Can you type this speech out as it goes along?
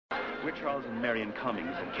We're Charles and Marion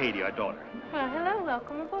Cummings, and Katy, our daughter. Well, hello,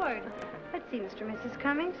 welcome aboard. Let's see, Mr. and Mrs.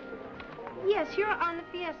 Cummings. Yes, you're on the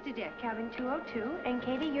Fiesta deck, cabin 202, and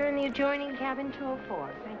Katy, you're in the adjoining cabin 204.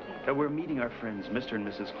 Thank you. We're meeting our friends, Mr. and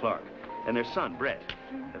Mrs. Clark, and their son, Brett.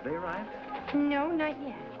 Have they arrived? No, not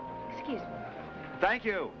yet. Excuse me. Thank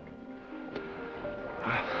you.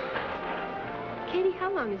 Katy,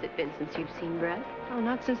 how long has it been since you've seen Brett? Oh,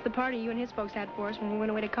 not since the party you and his folks had for us when we went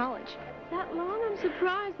away to college. That long? I'm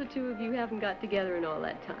surprised the two of you haven't got together in all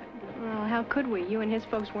that time. Well, how could we? You and his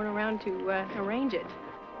folks weren't around to arrange it.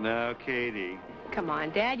 Now, Katy. Come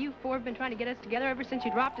on, Dad. You four have been trying to get us together ever since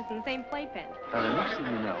you dropped us in the same playpen. Now, the next thing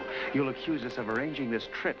you know, you'll accuse us of arranging this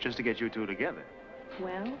trip just to get you two together.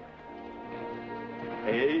 Well?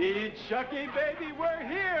 Hey, Chucky, baby, we're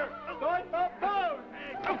here! Going for boat!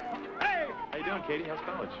 Hey! How you doing, Katy? How's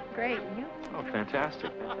college? Great, and you? Oh,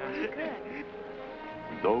 fantastic. Fantastic. Good.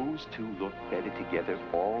 Those two look better together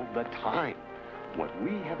all the time. What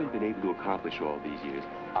we haven't been able to accomplish all these years,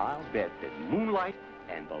 I'll bet that Moonlight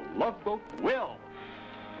and the Love Boat will.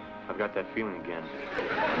 I've got that feeling again.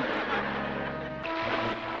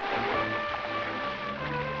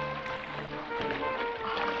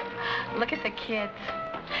 Look at the kids.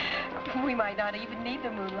 We might not even need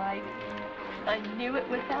the moonlight. I knew it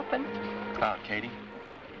would happen. Katy,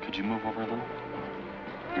 could you move over a little?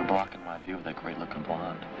 You're blocking my view of that great-looking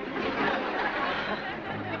blonde.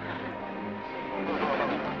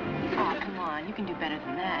 Oh, come on. You can do better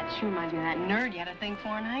than that. She reminds me of that nerd you had a thing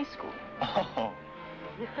for in high school. Oh,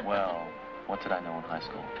 well, what did I know in high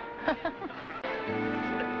school?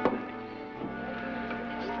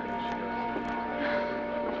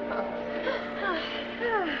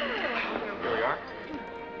 Here we are.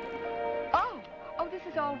 Oh, this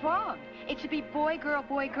is all wrong. It should be boy, girl,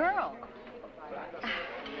 boy, girl.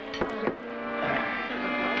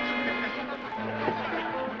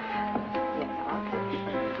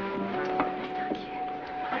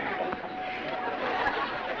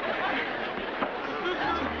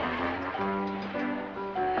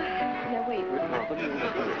 Now, wait. But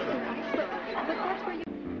that's where you...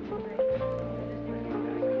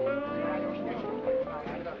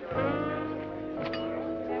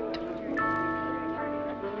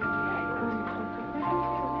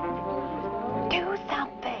 Do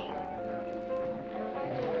something.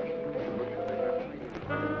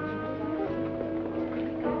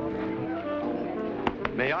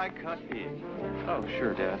 May I cut in? Oh,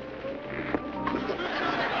 sure, Dad.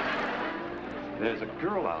 There's a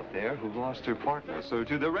girl out there who lost her partner, so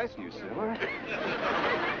to the rescue, sir.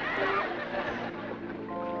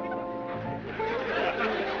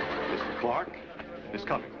 Mr. Clark, Miss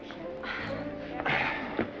Cummings.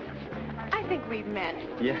 I think we've met.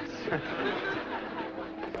 Yes.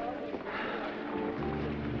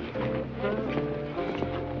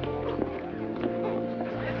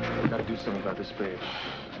 We've got to do something about this babe.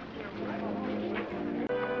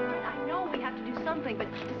 I know we have to do something,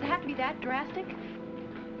 but does it have to be that drastic?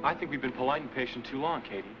 I think we've been polite and patient too long,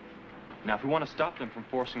 Katy. Now, if we want to stop them from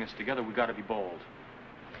forcing us together, we've got to be bold.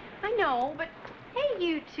 I know, but hey,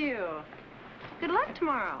 you two. Good luck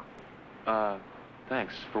tomorrow.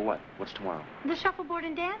 Thanks. For what? What's tomorrow? The shuffleboard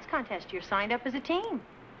and dance contest. You're signed up as a team.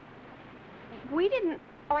 We didn't.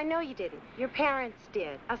 Oh, I know you didn't. Your parents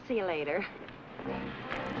did. I'll see you later.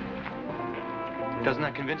 Doesn't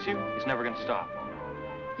that convince you? He's never going to stop.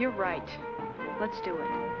 You're right. Let's do it.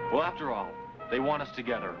 Well, after all, they want us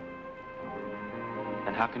together.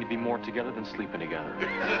 And how can you be more together than sleeping together?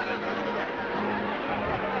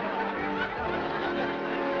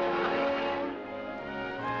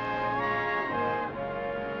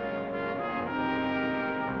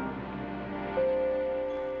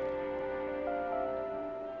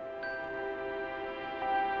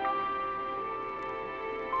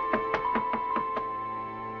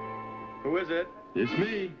 Who is it? It's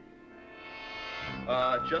me.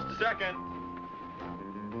 Just a second.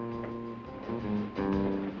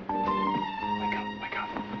 Wake up.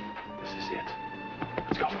 This is it.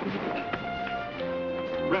 Let's go.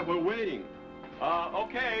 Brett, we're waiting.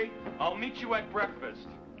 Okay. I'll meet you at breakfast.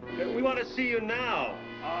 We want to see you now.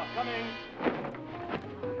 Coming.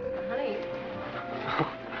 Honey.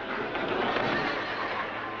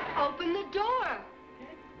 Open the door.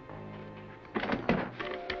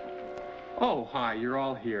 Oh, hi. You're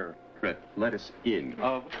all here. Brett, let us in.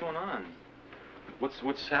 What's going on?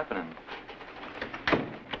 What's happening?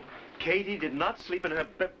 Katy did not sleep in her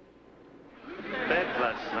bed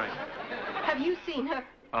last night. Have you seen her?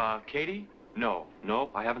 Katy? No,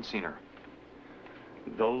 I haven't seen her.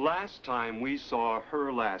 The last time we saw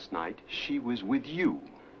her last night, she was with you.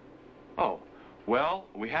 Oh, well,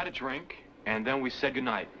 we had a drink, and then we said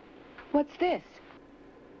goodnight. What's this?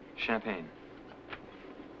 Champagne.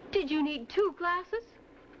 Did you need 2 glasses?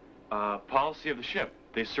 Policy of the ship.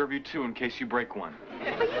 They serve you 2 in case you break one.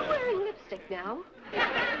 Are you wearing lipstick now?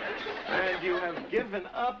 And you have given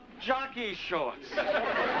up jockey shorts.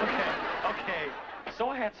 Okay. So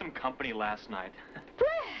I had some company last night.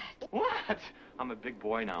 Brett! What? I'm a big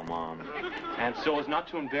boy now, Mom. And so as not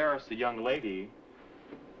to embarrass the young lady,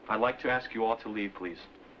 I'd like to ask you all to leave, please.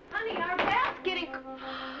 Honey, our bath's getting...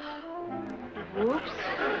 Whoops.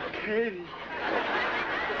 Katy.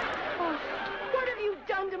 Oh, what have you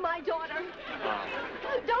done to my daughter?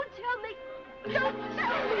 Don't tell me. Don't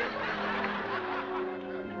tell me.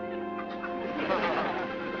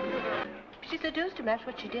 She seduced him. That's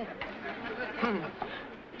what she did.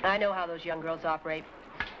 I know how those young girls operate.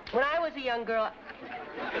 When I was a young girl,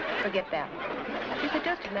 forget that. She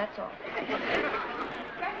seduced him, that's all.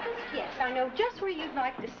 Breakfast? Yes, I know just where you'd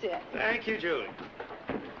like to sit. Thank you, Julie.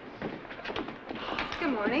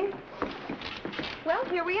 Good morning. Well,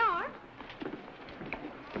 here we are.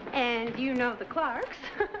 And you know the Clarks.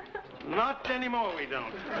 Not anymore, we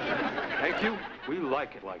don't. Thank you. We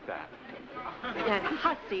like it like that. That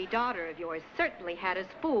hussy daughter of yours certainly had us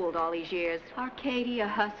fooled all these years. Our Katy a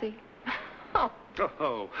hussy. Oh.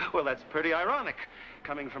 Oh, well, that's pretty ironic.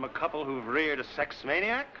 Coming from a couple who've reared a sex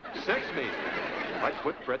maniac. Sex me. I'd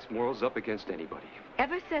put Brett's morals up against anybody.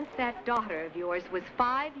 Ever since that daughter of yours was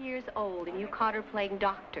 5 years old and you caught her playing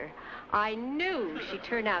doctor, I knew she'd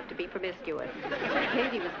turn out to be promiscuous.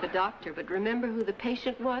 Katy was the doctor, but remember who the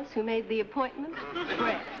patient was who made the appointment?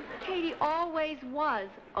 Brett. Katy always was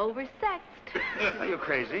oversexed. Are you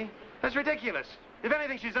crazy? That's ridiculous. If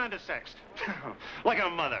anything, she's undersexed. Like her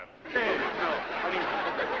mother. No, I mean,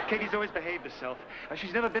 Katie's always behaved herself.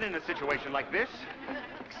 She's never been in a situation like this.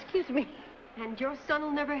 Excuse me. And your son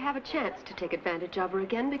will never have a chance to take advantage of her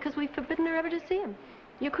again because we've forbidden her ever to see him.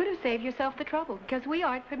 You could have saved yourself the trouble because we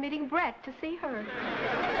aren't permitting Brett to see her.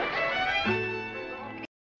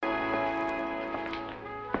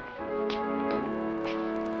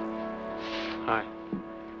 Hi.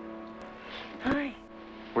 Hi.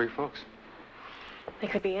 Where are your folks? They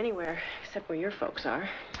could be anywhere except where your folks are.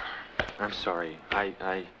 I'm sorry.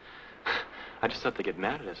 I just thought they'd get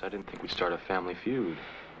mad at us. I didn't think we'd start a family feud.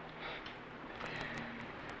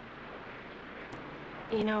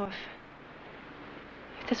 You know,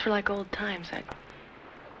 if this were like old times, I'd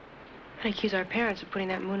accuse our parents of putting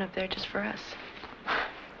that moon up there just for us.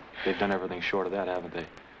 They've done everything short of that, haven't they?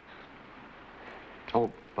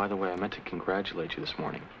 Oh, by the way, I meant to congratulate you this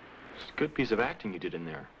morning. It's a good piece of acting you did in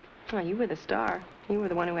there. Oh, you were the star. You were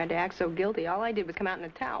the one who had to act so guilty. All I did was come out in a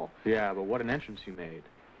towel. Yeah, but what an entrance you made.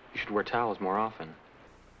 You should wear towels more often.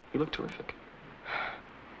 You look terrific.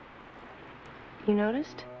 You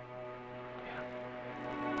noticed?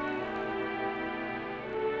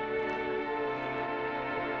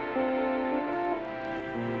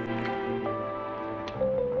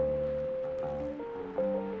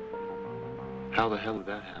 How the hell did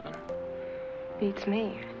that happen? Beats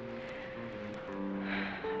me.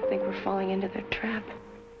 I think we're falling into their trap.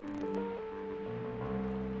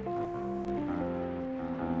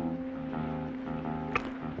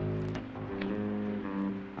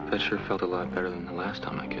 That sure felt a lot better than the last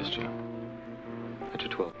time I kissed you. At your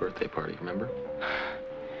 12th birthday party, remember?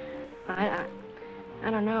 I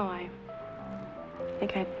don't know. I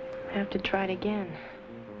think I'd have to try it again.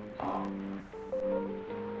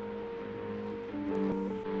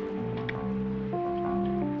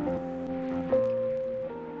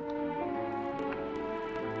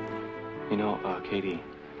 You know, Katy,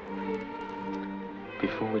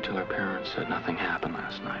 before we tell our parents that nothing happened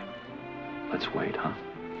last night, let's wait, huh?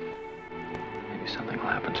 Maybe something will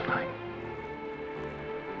happen tonight.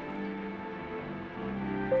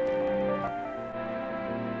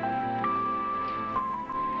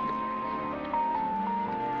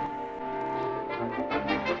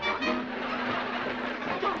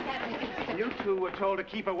 You two were told to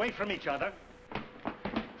keep away from each other.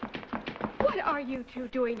 What are you two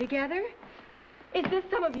doing together? Is this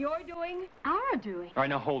some of your doing? Our doing? All right,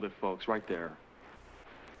 now hold it, folks, right there.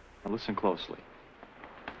 Now listen closely.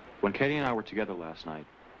 When Katy and I were together last night,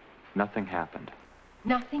 nothing happened.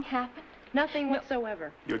 Nothing happened? Nothing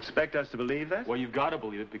whatsoever. You expect us to believe that? Well, you've got to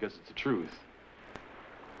believe it because it's the truth.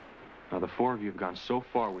 Now, the four of you have gone so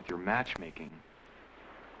far with your matchmaking,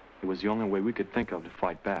 it was the only way we could think of to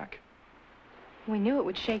fight back. We knew it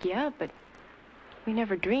would shake you up, but we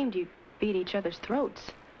never dreamed you'd beat each other's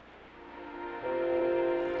throats.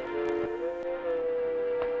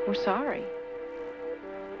 We're sorry.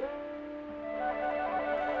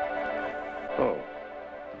 Oh.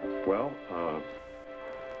 Well,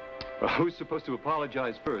 Who's supposed to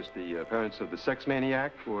apologize first? The parents of the sex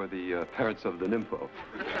maniac or the parents of the nympho?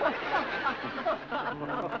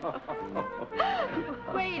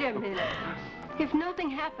 Wait a minute. If nothing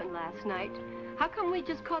happened last night, how come we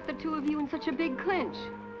just caught the two of you in such a big clinch?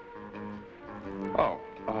 Oh,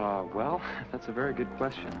 well, that's a very good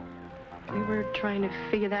question. We were trying to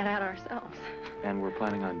figure that out ourselves. And we're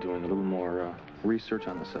planning on doing a little more research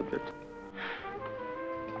on the subject.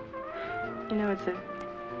 You know, it's a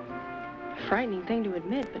frightening thing to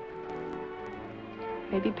admit, but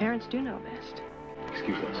maybe parents do know best.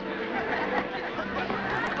 Excuse us.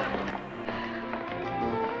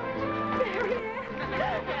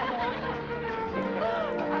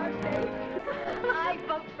 I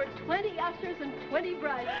vote for 20 ushers and 20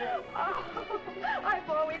 bridesmaids. Oh, I've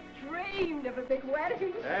always dreamed of a big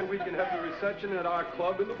wedding. And we can have the reception at our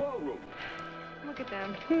club in the ballroom. Look at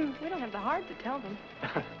them. We don't have the heart to tell them.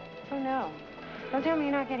 Oh, no. Don't tell me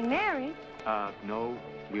you're not getting married. No,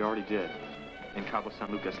 we already did. In Cabo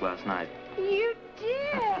San Lucas last night. You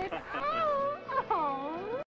did?